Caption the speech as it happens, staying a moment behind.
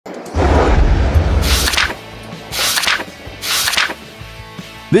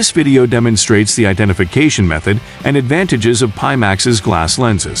This video demonstrates the identification method and advantages of Pimax's glass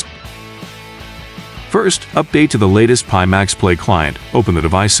lenses. First, update to the latest Pimax Play client, open the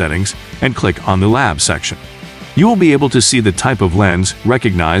device settings, and click on the Lab section. You will be able to see the type of lens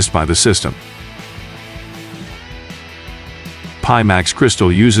recognized by the system. Pimax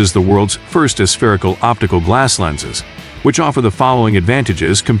Crystal uses the world's first aspherical optical glass lenses, which offer the following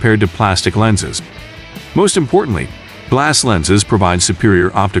advantages compared to plastic lenses. Most importantly, glass lenses provide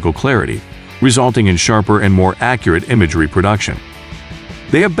superior optical clarity, resulting in sharper and more accurate imagery production.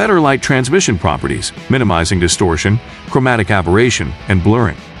 They have better light transmission properties, minimizing distortion, chromatic aberration, and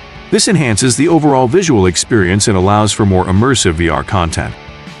blurring. This enhances the overall visual experience and allows for more immersive VR content.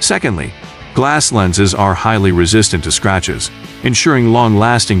 Secondly, glass lenses are highly resistant to scratches, ensuring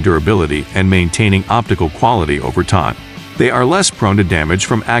long-lasting durability and maintaining optical quality over time. They are less prone to damage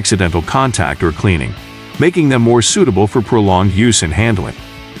from accidental contact or cleaning, making them more suitable for prolonged use and handling.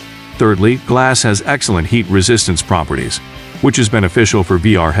 Thirdly, glass has excellent heat resistance properties, which is beneficial for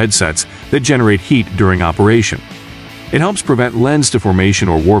VR headsets that generate heat during operation. It helps prevent lens deformation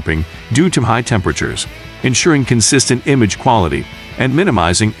or warping due to high temperatures, ensuring consistent image quality and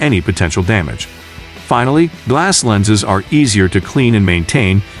minimizing any potential damage. Finally, glass lenses are easier to clean and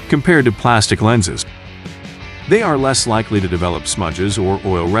maintain compared to plastic lenses. They are less likely to develop smudges or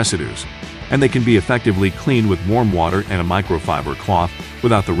oil residues, and they can be effectively cleaned with warm water and a microfiber cloth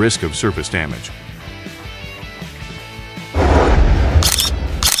without the risk of surface damage.